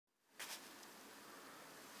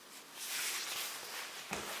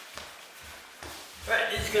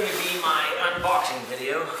is going to be my unboxing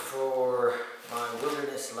video for my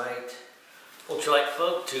Wilderness Lite Ultralight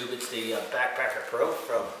float tube. It's the Backpacker Pro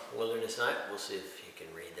from Wilderness Lite. We'll see if you can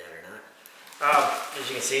read that or not. As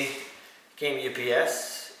you can see, it came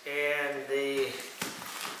UPS, and they,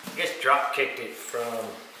 I guess, drop kicked it from,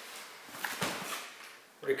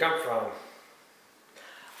 where'd it come from?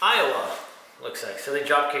 Iowa, looks like. So they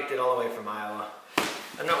drop kicked it all the way from Iowa.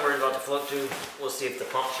 I'm not worried about the float tube. We'll see if the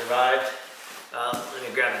pump survived. Let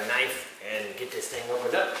me grab a knife and get this thing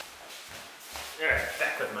opened up. Alright,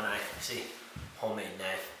 back with my knife. See, homemade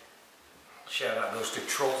knife. Shout out goes to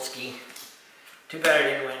Trollski. Too bad I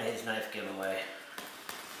didn't win his knife giveaway.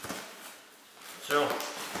 So,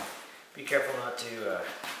 be careful not to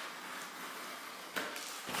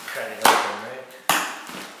cut it open, right?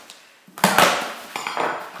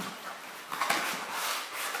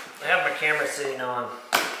 I have my camera sitting on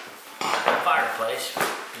the fireplace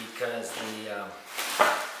because the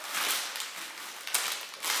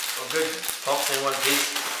good pumps in one piece.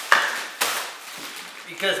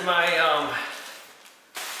 Because my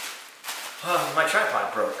my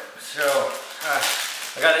tripod broke, so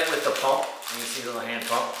I got it with the pump. You see the little hand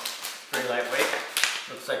pump, pretty lightweight.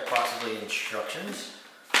 Looks like possibly instructions,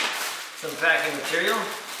 some packing material,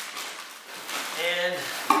 and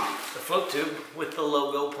the float tube with the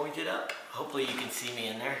logo pointed up. Hopefully you can see me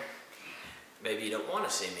in there. Maybe you don't want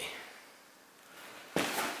to see me.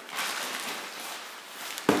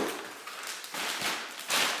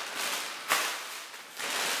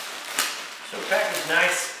 So the package is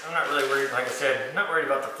nice. I'm not really worried, like I said, I'm not worried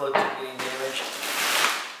about the float tube getting damaged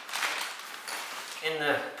in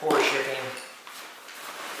the poor shipping.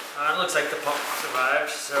 It looks like the pump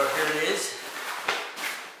survived, so here it is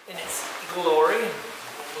in its glory.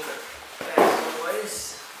 Move it back a little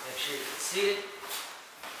ways, make sure you can see it.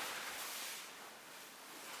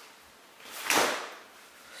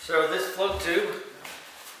 So this float tube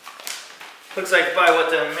looks like, by what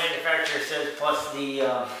the manufacturer says, plus the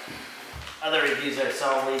other reviews I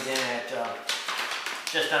saw, weighs in at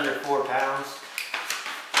just under 4 pounds.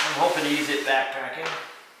 I'm hoping to use it backpacking.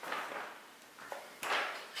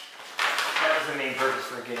 That was the main purpose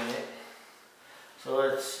for getting it. So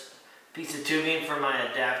it's a piece of tubing for my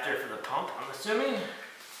adapter for the pump, I'm assuming.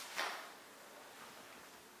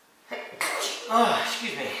 Oh,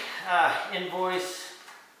 excuse me. Invoice.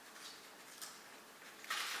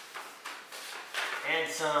 And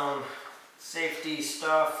some safety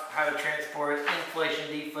stuff, how to transport, inflation,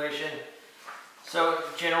 deflation. So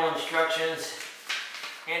general instructions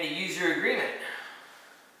and a user agreement.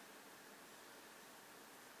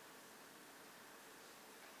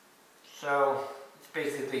 So it's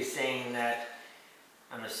basically saying that,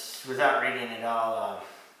 without reading it all,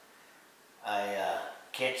 I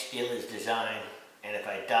can't steal his design, and if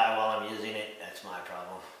I die while I'm using it, that's my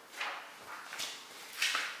problem.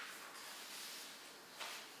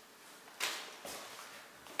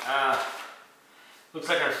 Looks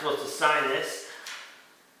like I'm supposed to sign this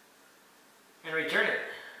and return it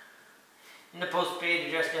in the postpaid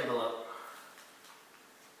addressed envelope.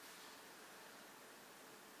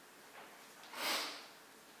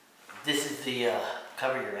 This is the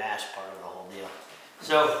cover your ass part of the whole deal.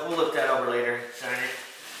 So we'll look that over later, sign it.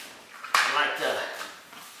 I like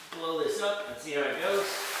to blow this up and see how it goes.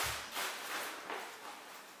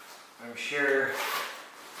 I'm sure,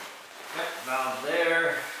 yep, valve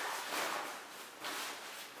there.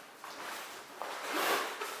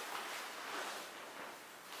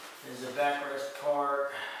 There's the backrest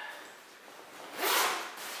part.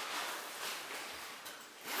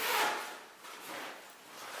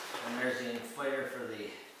 And there's the inflator for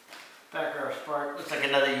the backrest part. Looks like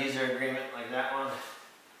another user agreement like that one.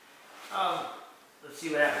 Let's see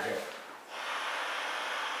what happens here.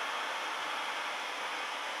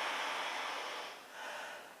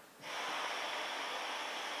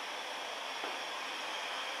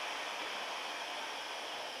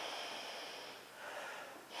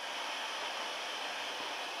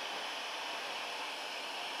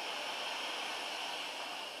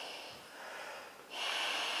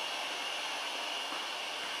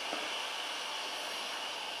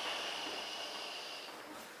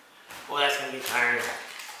 Well, that's going to be tiring.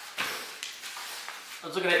 I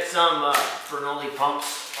was looking at some Bernoulli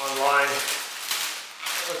pumps online.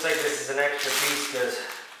 It looks like this is an extra piece because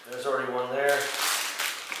there's already one there.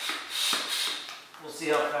 We'll see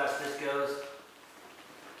how fast this goes.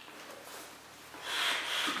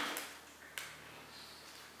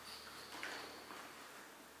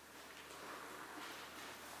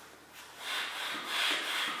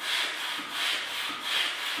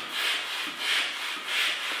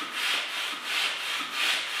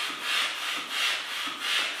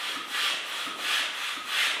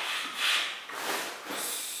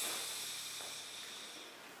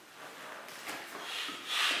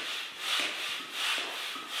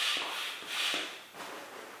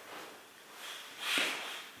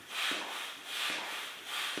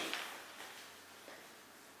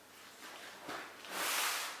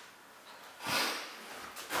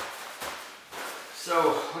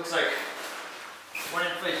 So looks like one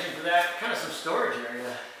inflation for that, kind of some storage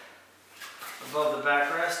area above the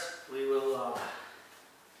backrest. We will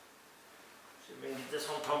see if we can get this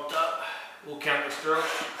one pumped up. We'll count the stroke.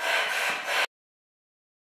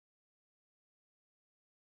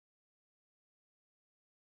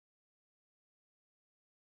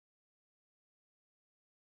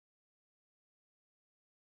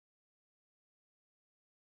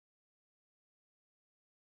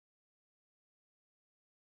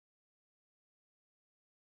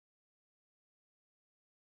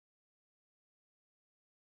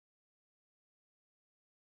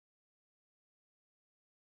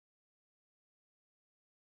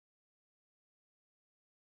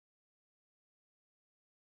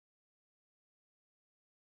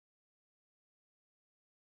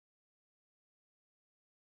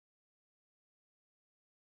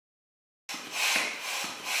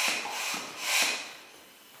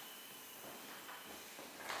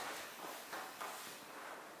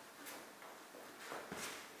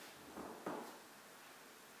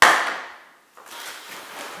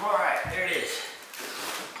 Alright, there it is.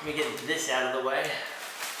 Let me get this out of the way.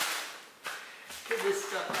 Get this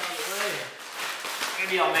stuff out of the way.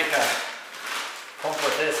 Maybe I'll make a pump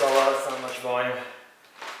with this, although it's not much volume.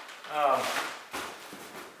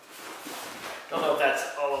 Don't know if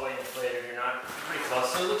that's all the way inflated or not. Pretty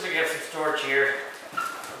close. So it looks like you have some storage here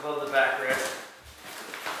above the backrest.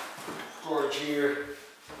 Storage here.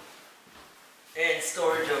 And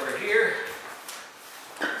storage over here.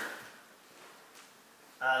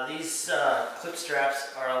 These clip straps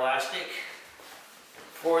are elastic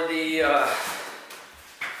for the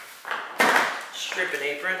strip and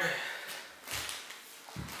apron,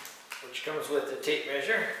 which comes with the tape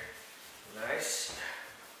measure. Nice.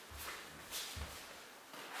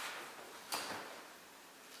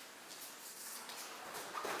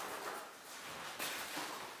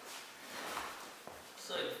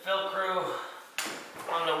 So Velcro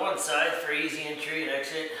on the one side for easy entry and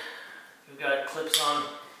exit. We've got clips on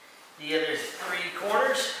the other three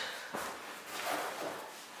corners.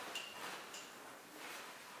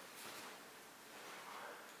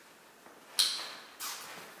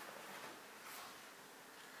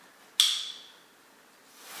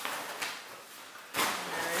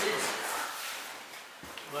 There it is.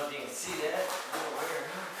 I don't know if you can see that.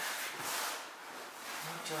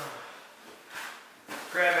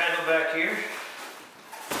 Grab handle back here.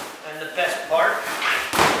 And the best part,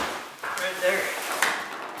 right there,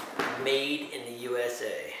 made in the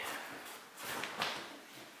USA.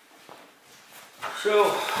 So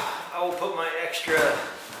I will put my extra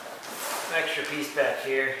piece back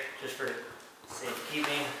here just for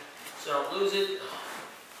safekeeping, so I don't lose it.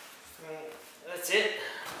 And that's it.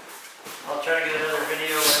 I'll try to get another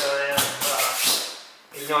video when I am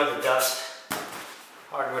ignoring the dust.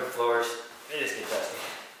 Hardwood floors, they just get dusty.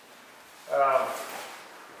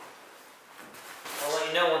 I'll let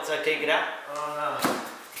you know once I take it out on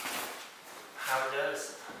how it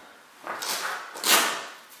does.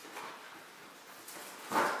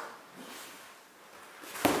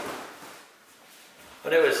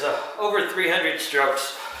 But it was over 300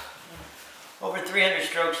 strokes. Over 300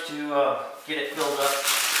 strokes to get it filled up.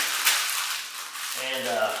 And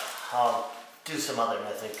I'll do some other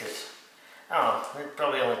method because, I don't know, it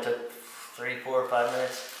probably only took 3, 4, 5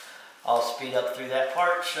 minutes. I'll speed up through that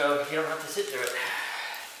part so you don't have to sit through it.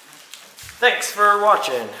 Thanks for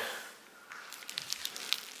watching.